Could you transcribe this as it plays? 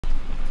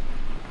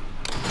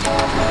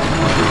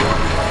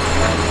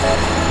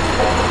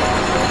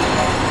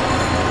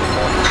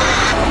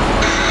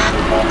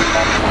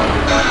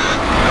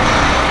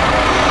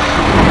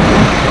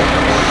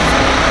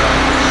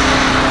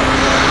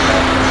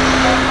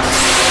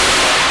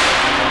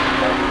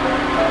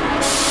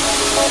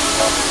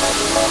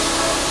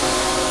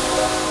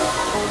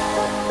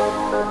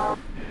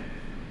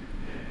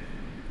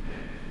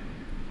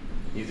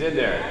He's in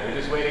there. We're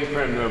just waiting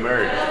for him to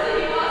emerge.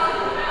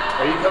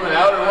 Are you coming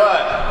out or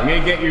what? I'm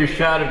gonna get your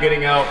shot of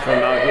getting out from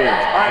out here.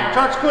 All right,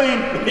 truck's clean.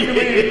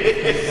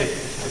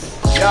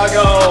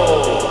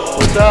 Yago!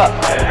 What's up?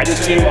 I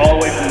just came all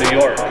the way from New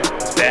York.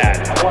 It's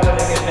bad. I wanted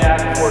to get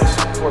back before it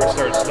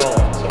starts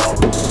snowing, so.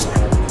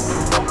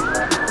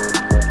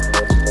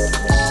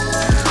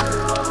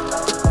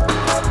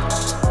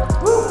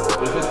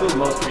 Was this the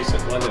most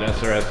recent one that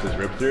SRS has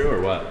ripped through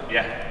or what?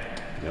 Yeah.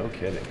 No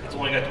kidding. It's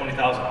only got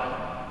 20,000 on it.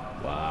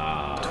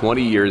 Wow.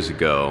 20 years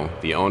ago,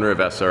 the owner of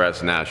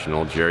SRS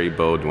National, Jerry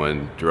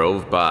Beaudoin,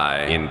 drove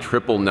by in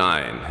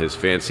 999, his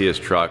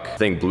fanciest truck. The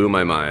thing blew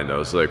my mind. I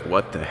was like,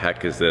 what the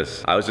heck is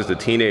this? I was just a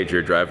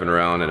teenager driving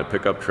around in a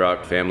pickup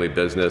truck, family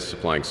business,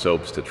 supplying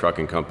soaps to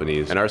trucking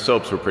companies. And our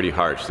soaps were pretty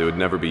harsh. They would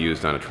never be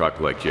used on a truck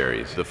like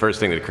Jerry's. The first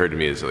thing that occurred to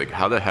me is like,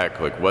 how the heck,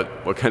 like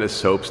what kind of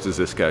soaps does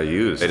this guy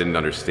use? I didn't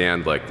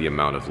understand like the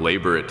amount of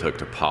labor it took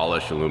to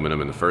polish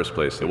aluminum in the first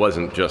place. It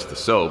wasn't just the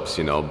soaps,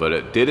 you know, but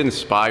it did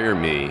inspire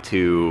me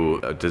to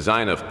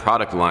design a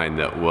product line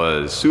that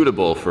was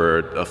suitable for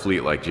a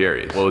fleet like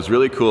Jerry's. What was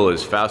really cool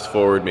is fast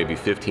forward maybe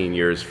 15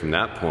 years from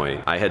that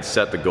point, I had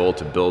set the goal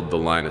to build the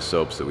line of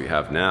soaps that we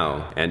have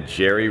now, and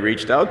Jerry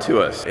reached out to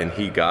us and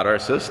he got our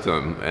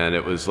system, and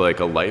it was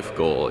like a life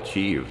goal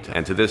achieved.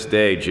 And to this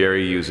day,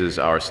 Jerry uses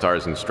our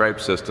Stars and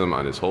Stripes system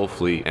on his whole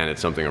fleet, and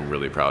it's something I'm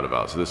really proud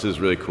about. So this is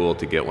really cool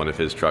to get one of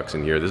his trucks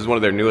in here. This is one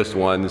of their newest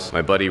ones.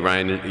 My buddy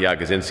Ryan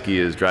Jagosinski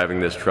is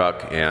driving this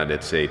truck, and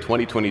it's a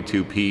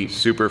 2022 P,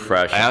 super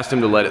fresh. I asked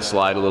him to let it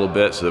slide a little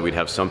bit so that we'd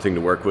have something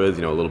to work with,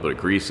 you know, a little bit of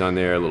grease on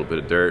there, a little bit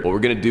of dirt. What we're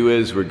gonna do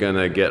is we're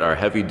gonna get our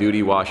heavy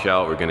duty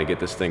washout, we're gonna get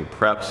this thing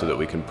prepped so that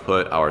we can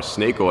put our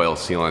snake oil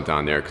sealant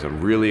on there, because I'm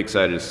really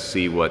excited to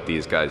see what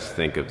these guys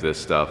think of this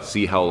stuff,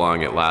 see how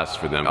long it lasts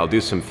for them. I'll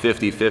do some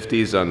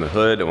 50-50s on the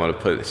hood. I wanna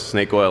put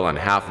snake oil on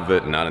half of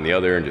it and not on the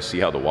other, and just see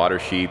how the water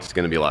sheets. It's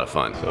gonna be a lot of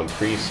fun. So I'm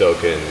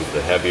pre-soaking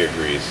the heavier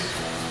grease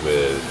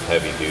with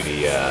heavy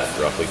duty at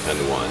roughly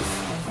 10-to-1.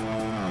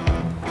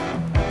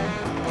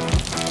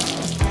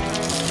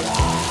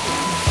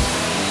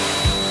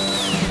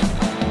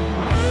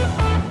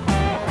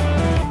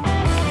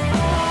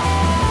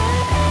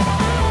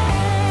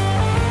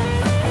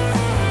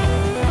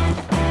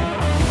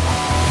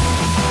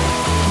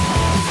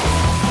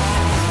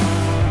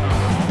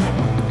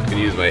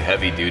 My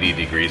heavy duty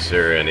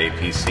degreaser and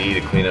APC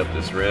to clean up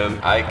this rim.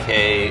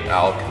 IK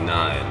Alk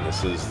 9.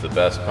 This is the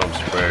best pump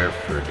sprayer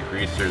for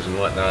degreasers and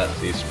whatnot.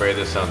 So you spray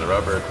this on the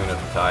rubber, clean up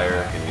the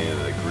tire, get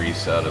the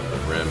grease out of the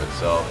rim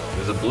itself.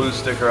 There's a blue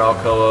sticker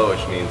Alcoa,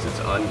 which means it's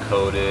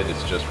uncoated.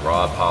 It's just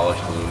raw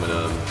polished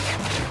aluminum.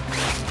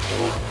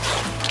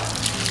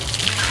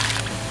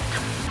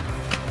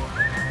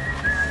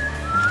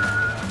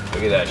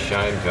 Look at that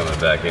shine coming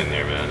back in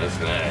there, man. That's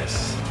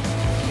nice.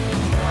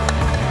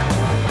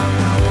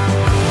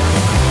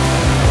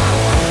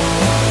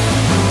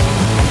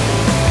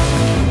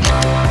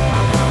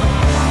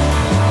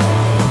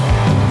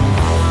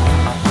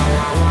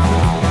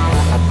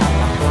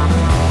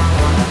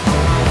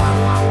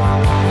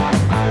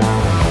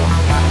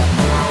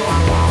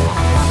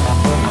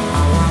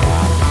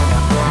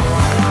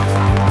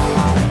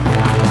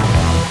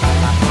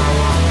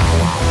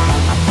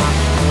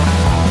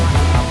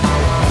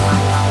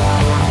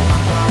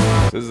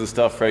 This is the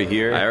stuff right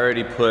here. I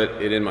already put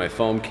it in my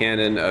foam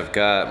cannon. I've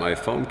got my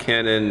foam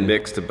cannon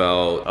mixed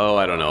about, oh,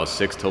 I don't know,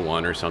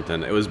 6-to-1 or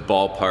something. It was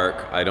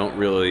ballpark. I don't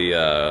really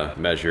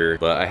measure,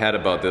 but I had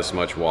about this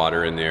much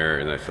water in there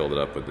and I filled it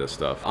up with this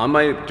stuff. On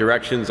my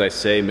directions, I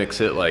say mix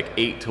it like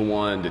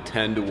 8-to-1 to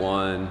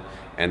 10-to-1.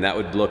 And that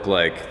would look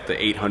like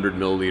the 800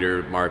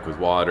 milliliter mark with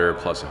water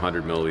plus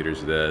 100 milliliters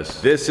of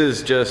this. This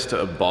is just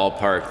a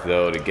ballpark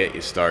though to get you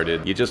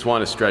started. You just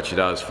want to stretch it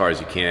out as far as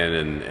you can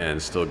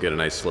and still get a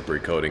nice slippery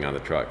coating on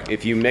the truck.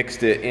 If you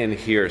mixed it in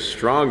here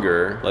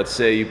stronger, let's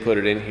say you put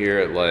it in here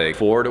at like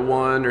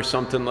 4-to-1 or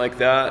something like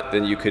that,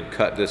 then you could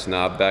cut this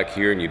knob back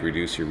here and you'd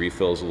reduce your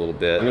refills a little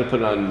bit. I'm gonna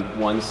put it on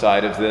one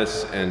side of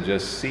this and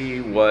just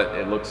see what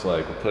it looks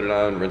like. We'll put it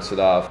on, rinse it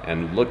off,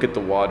 and look at the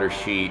water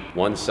sheet,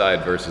 one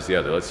side versus the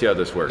other. Let's see how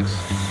this works.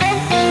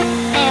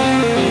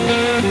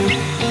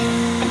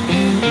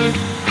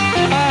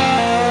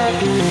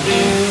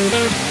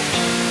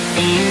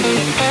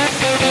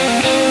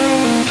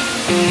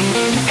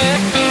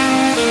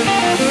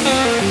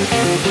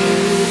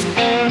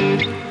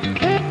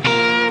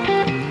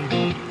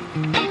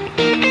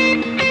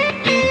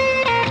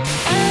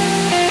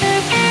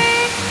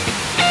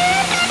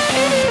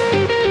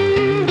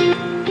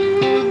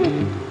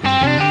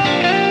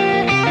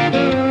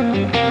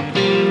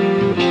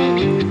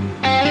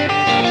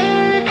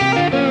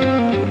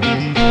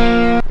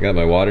 Got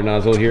my water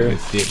nozzle here. I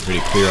see it pretty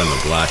clear on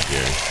the black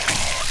here.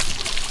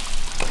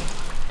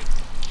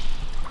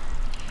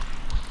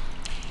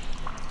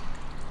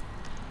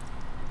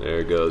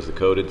 there goes the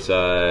coated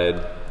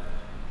side.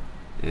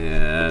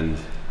 And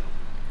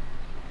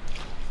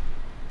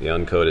the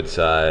uncoated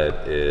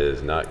side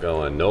is not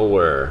going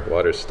nowhere.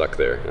 Water's stuck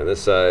there. On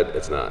this side,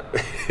 it's not.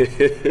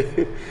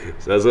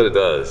 So that's what it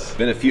does. It's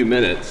been a few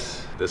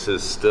minutes. This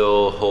is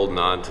still holding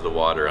on to the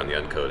water on the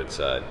uncoated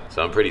side.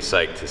 So I'm pretty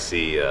psyched to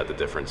see the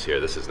difference here.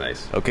 This is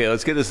nice. Okay,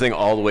 let's get this thing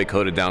all the way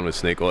coated down with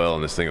snake oil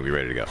and this thing will be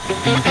ready to go.